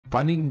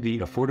Finding the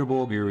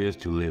affordable areas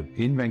to live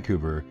in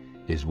Vancouver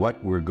is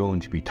what we're going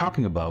to be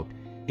talking about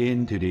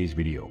in today's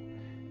video.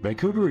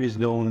 Vancouver is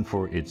known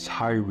for its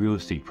high real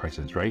estate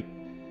prices, right?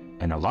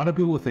 And a lot of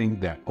people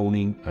think that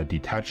owning a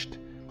detached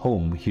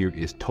home here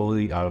is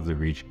totally out of the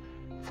reach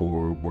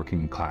for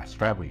working class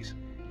families.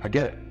 I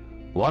get it.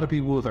 A lot of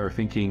people are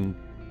thinking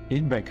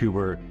in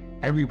Vancouver,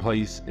 every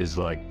place is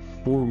like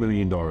 $4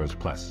 million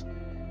plus.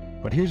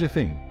 But here's the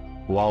thing,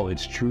 while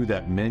it's true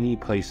that many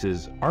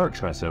places are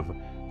expensive,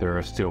 there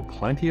are still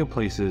plenty of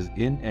places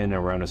in and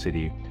around the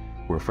city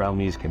where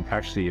families can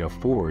actually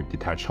afford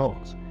detached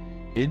homes.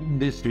 In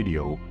this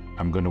video,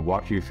 I'm going to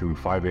walk you through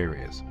 5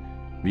 areas.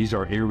 These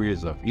are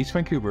areas of East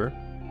Vancouver,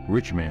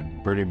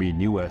 Richmond, Burnaby,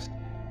 New West,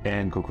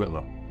 and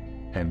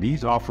Coquitlam. And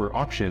these offer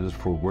options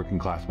for working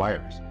class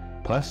buyers.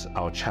 Plus,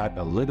 I'll chat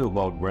a little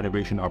about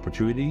renovation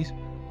opportunities,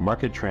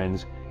 market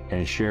trends,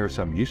 and share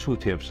some useful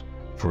tips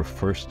for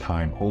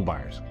first-time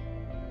homebuyers.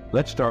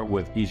 Let's start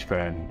with East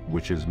Van,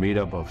 which is made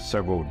up of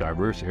several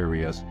diverse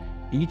areas,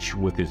 each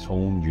with its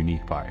own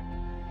unique vibe.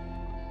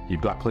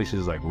 You've got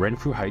places like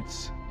Renfrew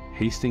Heights,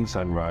 Hastings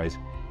Sunrise,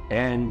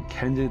 and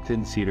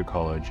Kensington Cedar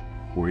College,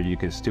 where you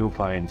can still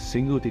find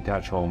single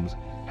detached homes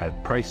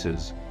at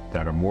prices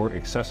that are more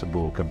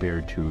accessible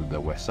compared to the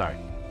West Side.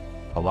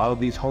 A lot of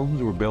these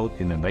homes were built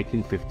in the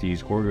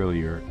 1950s or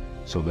earlier,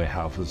 so they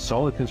have a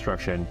solid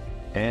construction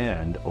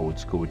and old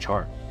school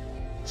charm.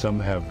 Some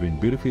have been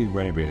beautifully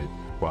renovated,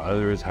 while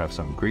others have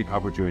some great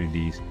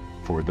opportunities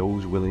for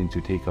those willing to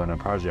take on a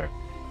project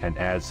and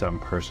add some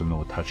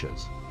personal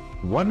touches.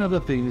 One of the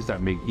things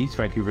that make East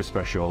Vancouver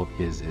special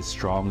is its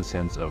strong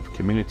sense of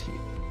community.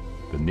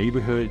 The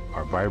neighborhoods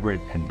are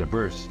vibrant and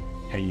diverse,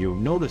 and you'll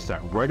notice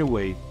that right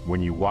away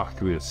when you walk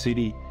through the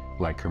city,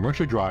 like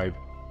Commercial Drive,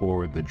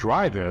 or the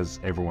Drive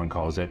as everyone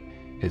calls it,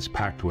 is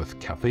packed with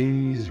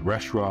cafes,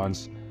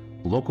 restaurants,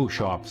 local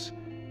shops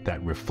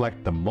that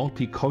reflect the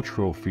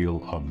multicultural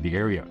feel of the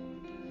area.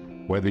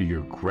 Whether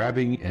you're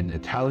grabbing an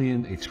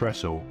Italian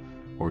espresso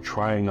or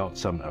trying out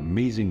some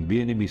amazing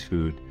Vietnamese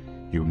food,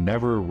 you'll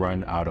never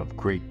run out of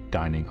great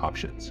dining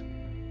options.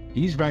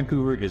 East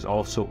Vancouver is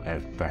also a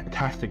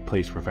fantastic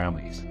place for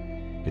families.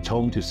 It's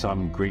home to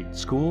some great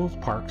schools,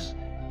 parks,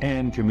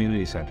 and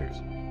community centers.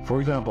 For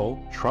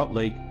example, Trout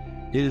Lake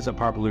is a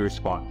popular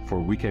spot for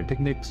weekend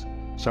picnics,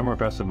 summer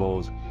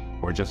festivals,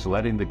 or just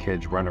letting the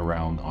kids run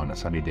around on a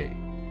sunny day.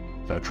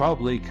 The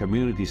Trout Lake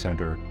Community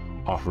Center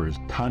offers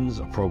tons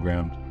of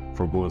programs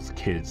for both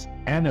kids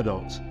and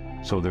adults,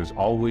 so there's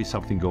always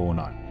something going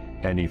on.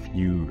 And if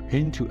you're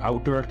into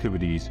outdoor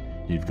activities,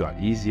 you've got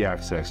easy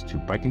access to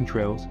biking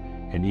trails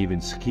and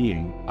even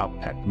skiing up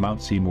at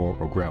Mount Seymour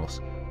or Grouse,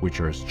 which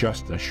are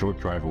just a short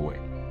drive away.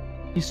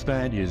 East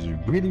Van is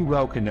really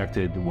well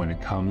connected when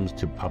it comes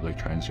to public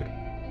transit.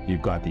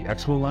 You've got the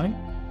Expo Line,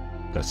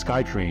 the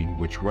SkyTrain,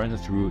 which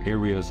runs through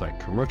areas like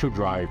Commercial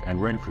Drive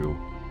and Renfrew,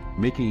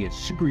 making it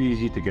super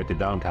easy to get to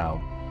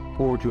downtown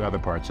or to other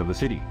parts of the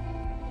city.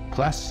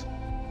 Plus,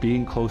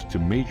 being close to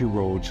major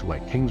roads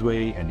like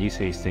Kingsway and East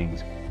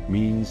Hastings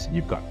means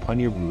you've got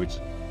plenty of routes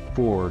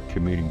for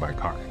commuting by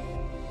car.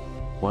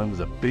 One of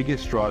the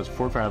biggest draws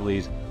for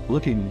families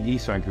looking in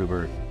East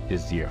Vancouver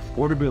is the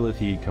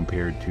affordability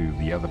compared to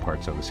the other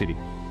parts of the city.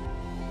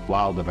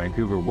 While the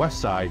Vancouver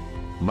West Side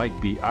might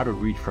be out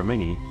of reach for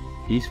many,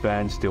 East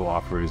Van still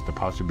offers the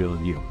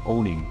possibility of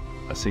owning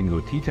a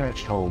single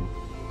detached home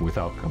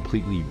without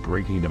completely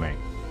breaking the bank.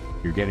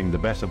 You're getting the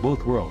best of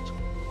both worlds,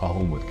 a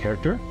home with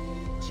character,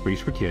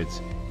 space for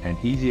kids, and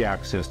easy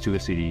access to the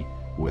city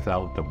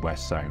without the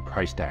West Side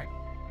price tag.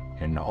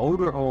 An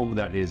older home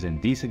that is in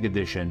decent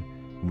condition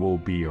will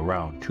be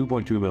around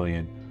 $2.2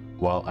 million,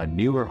 while a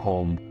newer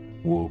home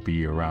will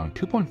be around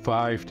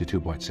 $2.5 to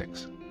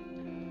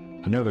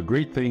 $2.6. Another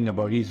great thing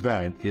about East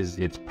Van is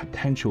its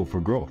potential for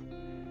growth.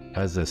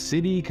 As the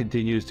city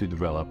continues to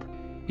develop,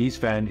 East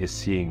Van is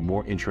seeing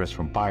more interest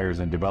from buyers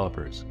and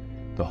developers.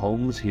 The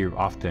homes here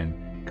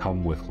often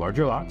come with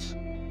larger lots,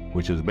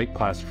 which is a big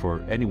plus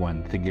for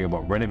anyone thinking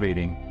about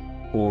renovating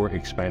or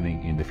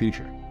expanding in the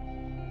future.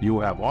 You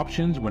will have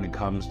options when it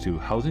comes to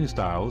housing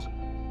styles,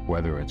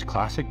 whether it's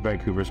classic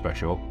Vancouver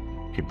special,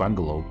 a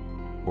bungalow,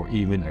 or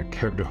even a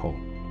character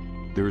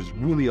home. There's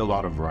really a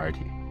lot of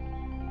variety.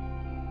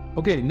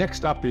 Okay,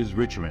 next up is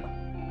Richmond.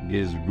 It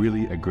is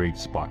really a great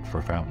spot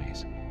for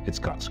families. It's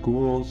got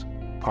schools,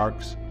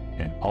 parks,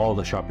 and all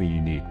the shopping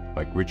you need,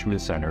 like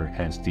Richmond Center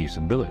and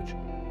Stevenson Village.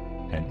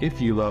 And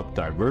if you love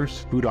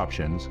diverse food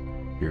options,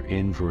 you're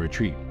in for a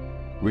treat.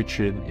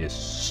 Richmond is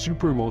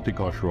super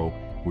multicultural,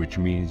 which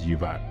means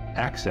you've got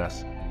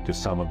access to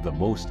some of the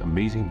most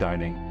amazing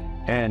dining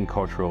and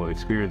cultural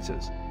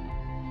experiences.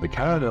 The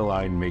Canada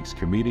Line makes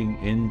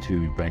commuting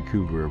into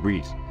Vancouver a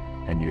breeze,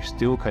 and you're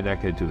still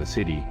connected to the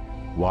city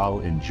while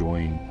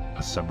enjoying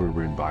a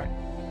suburban vibe.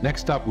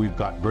 Next up, we've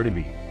got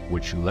Burnaby,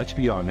 which, let's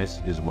be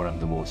honest, is one of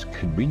the most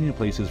convenient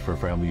places for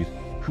families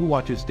who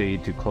want to stay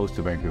too close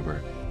to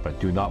Vancouver but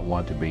do not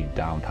want to pay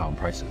downtown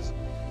prices.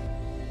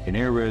 In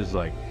areas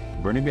like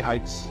Burnaby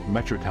Heights,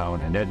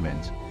 Metrotown, and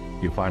Edmonds,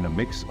 you'll find a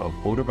mix of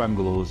older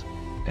bungalows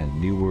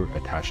and newer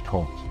attached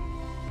homes.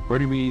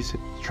 Burnaby's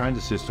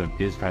transit system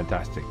is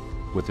fantastic,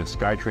 with the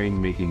SkyTrain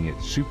making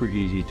it super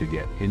easy to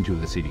get into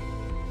the city.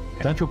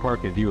 Central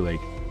Park and Deer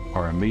Lake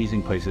are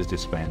amazing places to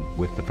spend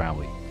with the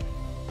family.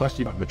 Plus,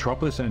 you've got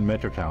Metropolis and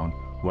Metrotown,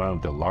 one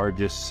of the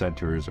largest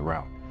centers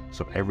around,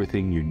 so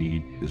everything you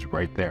need is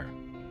right there.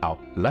 Now,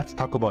 let's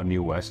talk about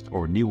New West,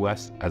 or New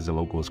West as the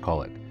locals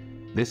call it.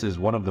 This is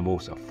one of the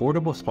most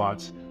affordable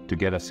spots to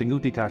get a single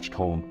detached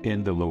home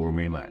in the Lower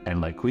Mainland. And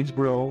like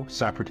Queensboro,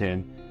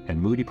 Saperton,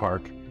 and Moody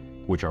Park,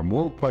 which are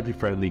more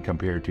budget-friendly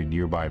compared to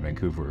nearby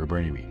Vancouver or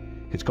Burnaby,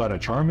 it's got a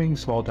charming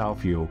small town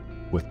feel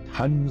with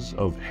tons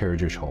of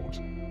heritage homes,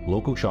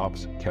 local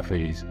shops,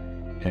 cafes,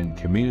 and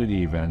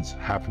community events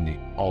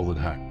happening all the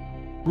time.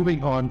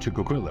 Moving on to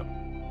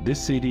Coquitlam,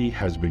 this city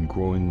has been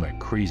growing like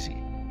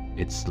crazy.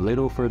 It's a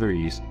little further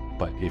east,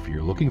 but if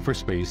you're looking for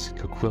space,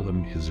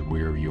 Coquitlam is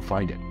where you'll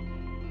find it.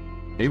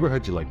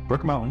 Neighborhoods like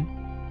Brook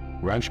Mountain,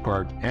 Ranch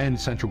Park, and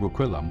Central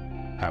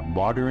Coquitlam have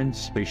modern,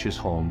 spacious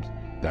homes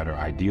that are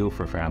ideal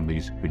for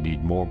families who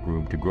need more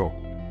room to grow.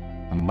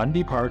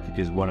 Mundy Park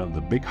is one of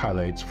the big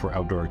highlights for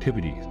outdoor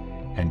activities,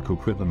 and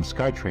Coquitlam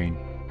SkyTrain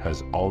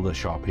has all the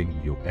shopping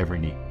you'll ever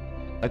need.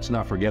 Let's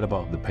not forget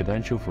about the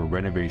potential for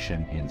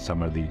renovation in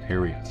some of these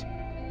areas.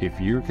 If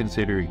you're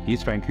considering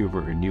East Vancouver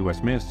or New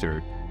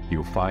Westminster,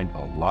 you'll find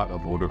a lot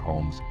of older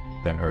homes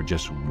that are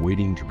just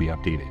waiting to be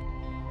updated.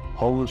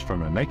 Homes from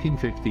the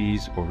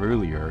 1950s or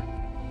earlier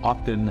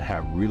often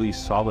have really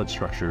solid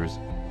structures,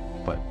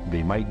 but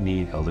they might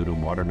need a little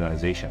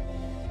modernization.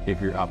 If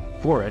you're up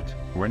for it,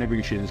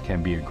 renovations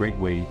can be a great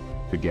way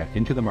to get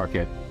into the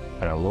market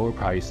at a lower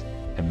price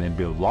and then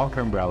build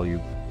long-term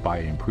value by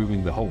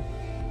improving the home.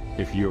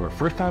 If you're a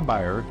first-time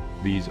buyer,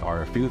 these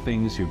are a few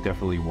things you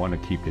definitely want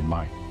to keep in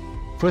mind.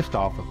 First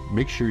off,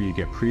 make sure you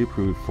get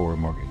pre-approved for a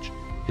mortgage.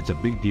 It's a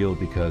big deal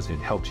because it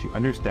helps you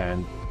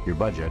understand your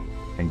budget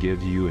and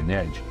gives you an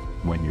edge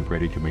when you're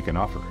ready to make an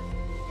offer.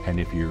 And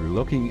if you're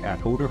looking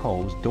at older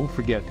homes, don't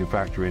forget to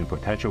factor in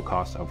potential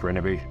costs of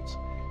renovations.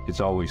 It's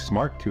always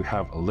smart to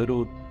have a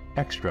little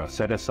extra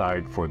set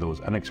aside for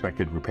those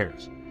unexpected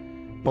repairs.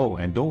 Oh,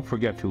 and don't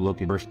forget to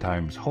look at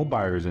first-time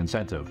homebuyers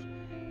incentives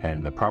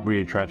and the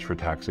property transfer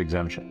tax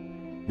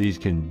exemption. These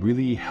can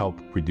really help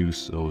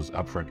reduce those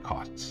upfront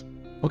costs.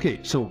 Okay,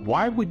 so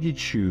why would you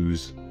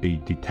choose a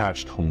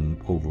detached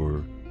home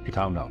over a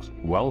townhouse?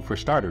 Well, for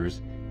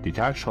starters,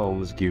 detached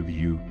homes give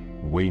you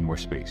way more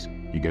space.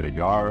 You get a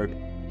yard,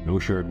 no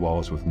shared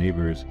walls with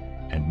neighbors,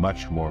 and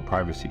much more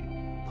privacy.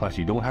 Plus,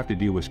 you don't have to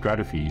deal with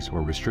strata fees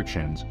or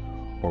restrictions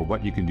or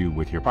what you can do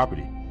with your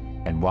property.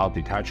 And while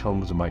detached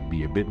homes might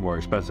be a bit more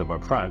expensive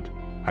up front,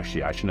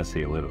 actually, I shouldn't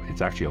say a little,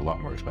 it's actually a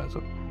lot more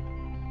expensive.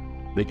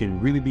 They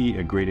can really be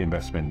a great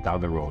investment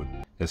down the road,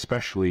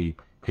 especially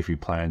if you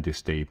plan to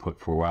stay put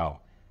for a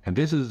while. And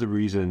this is the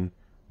reason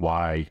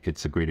why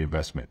it's a great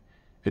investment.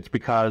 It's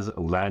because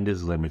land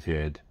is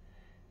limited.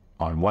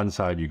 On one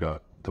side, you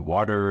got the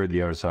water,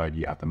 the other side,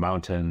 you have the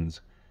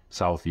mountains,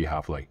 south, you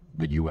have like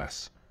the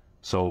US.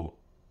 So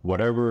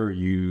whatever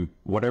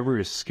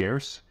is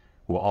scarce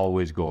will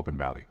always go up in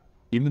value.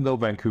 Even though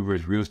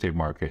Vancouver's real estate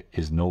market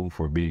is known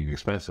for being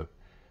expensive,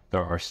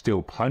 there are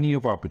still plenty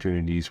of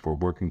opportunities for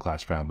working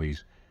class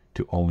families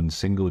to own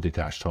single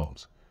detached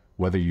homes.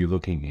 Whether you're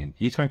looking in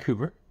East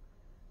Vancouver,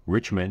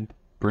 Richmond,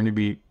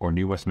 Burnaby, or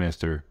New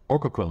Westminster,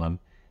 or Coquitlam,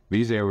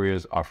 these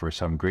areas offer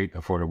some great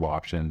affordable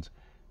options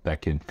that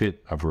can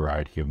fit a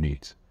variety of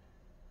needs.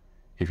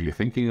 If you're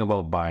thinking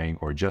about buying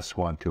or just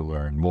want to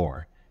learn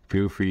more,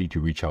 feel free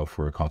to reach out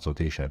for a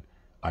consultation.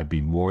 I'd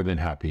be more than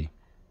happy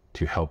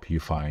to help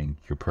you find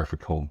your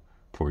perfect home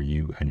for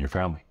you and your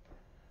family.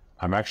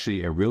 I'm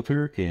actually a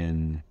realtor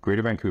in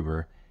Greater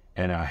Vancouver,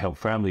 and I help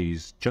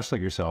families just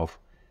like yourself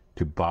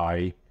to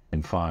buy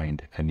and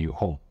find a new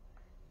home.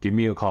 Give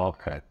me a call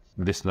at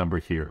this number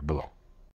here below.